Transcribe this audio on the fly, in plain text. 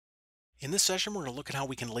In this session, we're going to look at how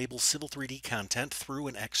we can label Civil 3D content through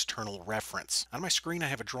an external reference. On my screen, I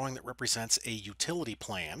have a drawing that represents a utility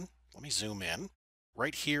plan. Let me zoom in.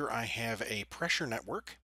 Right here, I have a pressure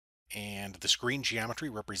network, and this green geometry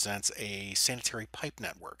represents a sanitary pipe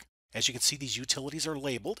network. As you can see, these utilities are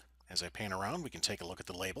labeled. As I pan around, we can take a look at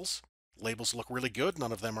the labels. Labels look really good.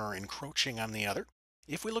 None of them are encroaching on the other.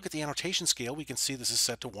 If we look at the annotation scale, we can see this is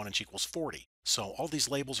set to 1 inch equals 40. So all these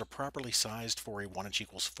labels are properly sized for a 1 inch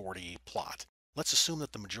equals 40 plot. Let's assume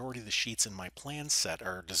that the majority of the sheets in my plan set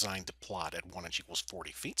are designed to plot at 1 inch equals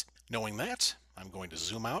 40 feet. Knowing that, I'm going to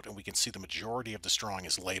zoom out and we can see the majority of this drawing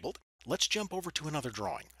is labeled. Let's jump over to another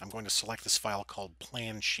drawing. I'm going to select this file called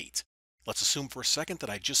Plan Sheet. Let's assume for a second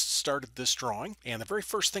that I just started this drawing, and the very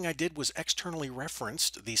first thing I did was externally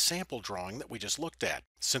referenced the sample drawing that we just looked at.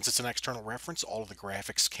 Since it's an external reference, all of the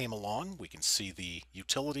graphics came along. We can see the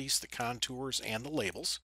utilities, the contours, and the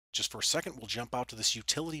labels. Just for a second, we'll jump out to this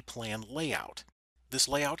utility plan layout. This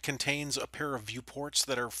layout contains a pair of viewports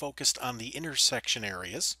that are focused on the intersection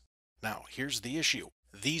areas. Now, here's the issue.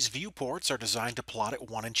 These viewports are designed to plot at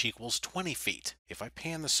 1 inch equals 20 feet. If I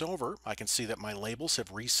pan this over, I can see that my labels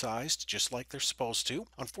have resized just like they're supposed to.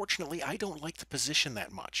 Unfortunately, I don't like the position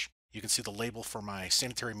that much. You can see the label for my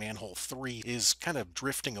sanitary manhole 3 is kind of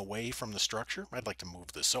drifting away from the structure. I'd like to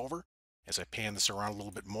move this over. As I pan this around a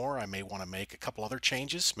little bit more, I may want to make a couple other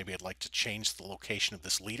changes. Maybe I'd like to change the location of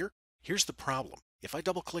this leader. Here's the problem. If I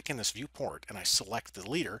double click in this viewport and I select the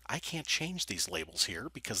leader, I can't change these labels here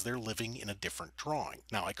because they're living in a different drawing.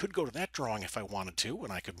 Now I could go to that drawing if I wanted to,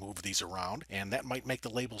 and I could move these around, and that might make the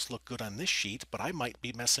labels look good on this sheet, but I might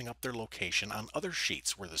be messing up their location on other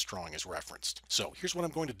sheets where this drawing is referenced. So here's what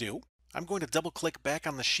I'm going to do. I'm going to double click back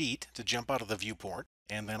on the sheet to jump out of the viewport,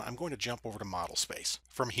 and then I'm going to jump over to model space.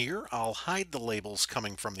 From here, I'll hide the labels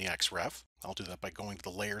coming from the XREF. I'll do that by going to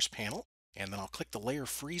the layers panel, and then I'll click the layer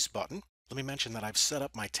freeze button. Let me mention that I've set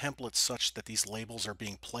up my templates such that these labels are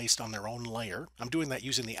being placed on their own layer. I'm doing that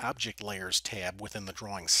using the Object Layers tab within the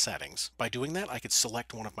drawing settings. By doing that, I could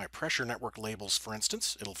select one of my pressure network labels, for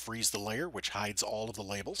instance. It'll freeze the layer, which hides all of the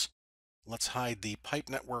labels. Let's hide the pipe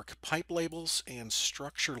network pipe labels and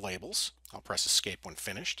structure labels. I'll press escape when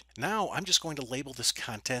finished. Now I'm just going to label this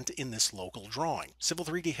content in this local drawing. Civil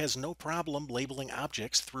 3D has no problem labeling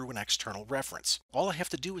objects through an external reference. All I have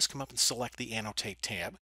to do is come up and select the Annotate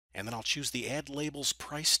tab, and then I'll choose the Add Labels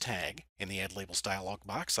price tag. In the Add Labels dialog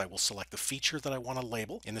box, I will select the feature that I want to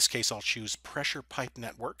label. In this case, I'll choose Pressure Pipe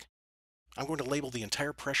Network. I'm going to label the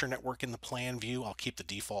entire pressure network in the plan view. I'll keep the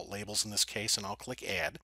default labels in this case, and I'll click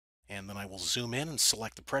Add. And then I will zoom in and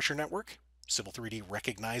select the pressure network. Civil 3D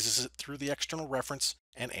recognizes it through the external reference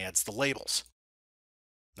and adds the labels.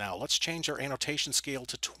 Now let's change our annotation scale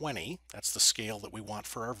to 20. That's the scale that we want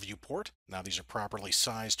for our viewport. Now these are properly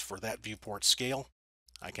sized for that viewport scale.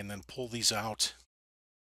 I can then pull these out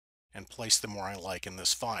and place them where I like in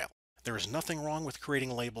this file. There is nothing wrong with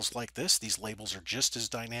creating labels like this. These labels are just as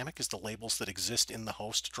dynamic as the labels that exist in the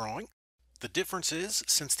host drawing. The difference is,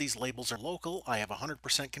 since these labels are local, I have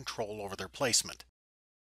 100% control over their placement.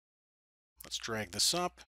 Let's drag this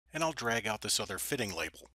up, and I'll drag out this other fitting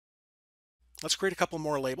label. Let's create a couple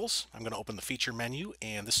more labels. I'm going to open the feature menu,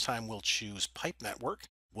 and this time we'll choose Pipe Network.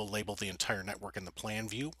 We'll label the entire network in the plan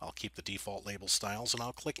view. I'll keep the default label styles, and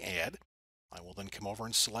I'll click Add. I will then come over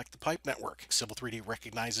and select the pipe network. Civil 3D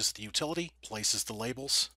recognizes the utility, places the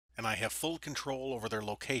labels, and I have full control over their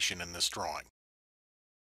location in this drawing.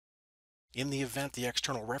 In the event the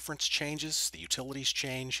external reference changes, the utilities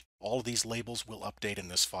change, all of these labels will update in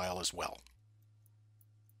this file as well.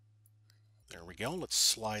 There we go. Let's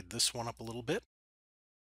slide this one up a little bit.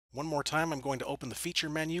 One more time, I'm going to open the feature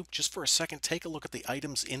menu. Just for a second, take a look at the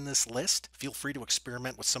items in this list. Feel free to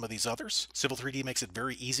experiment with some of these others. Civil 3D makes it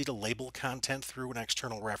very easy to label content through an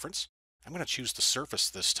external reference. I'm going to choose the surface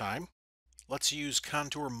this time. Let's use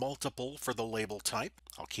Contour Multiple for the label type.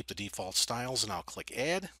 I'll keep the default styles and I'll click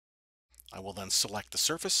Add. I will then select the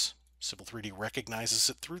surface. Civil 3D recognizes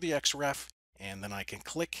it through the XREF, and then I can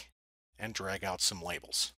click and drag out some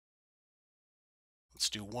labels. Let's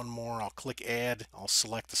do one more. I'll click Add, I'll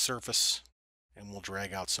select the surface, and we'll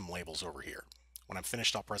drag out some labels over here. When I'm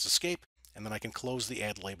finished, I'll press Escape, and then I can close the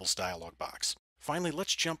Add Labels dialog box. Finally,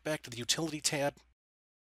 let's jump back to the Utility tab,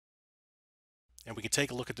 and we can take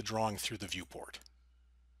a look at the drawing through the viewport.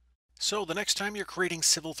 So the next time you're creating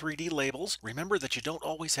Civil 3D labels, remember that you don't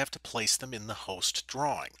always have to place them in the host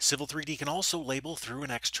drawing. Civil 3D can also label through an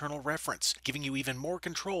external reference, giving you even more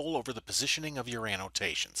control over the positioning of your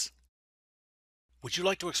annotations. Would you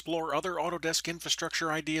like to explore other Autodesk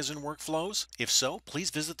infrastructure ideas and workflows? If so,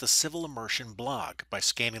 please visit the Civil Immersion blog by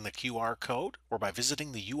scanning the QR code or by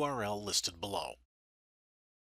visiting the URL listed below.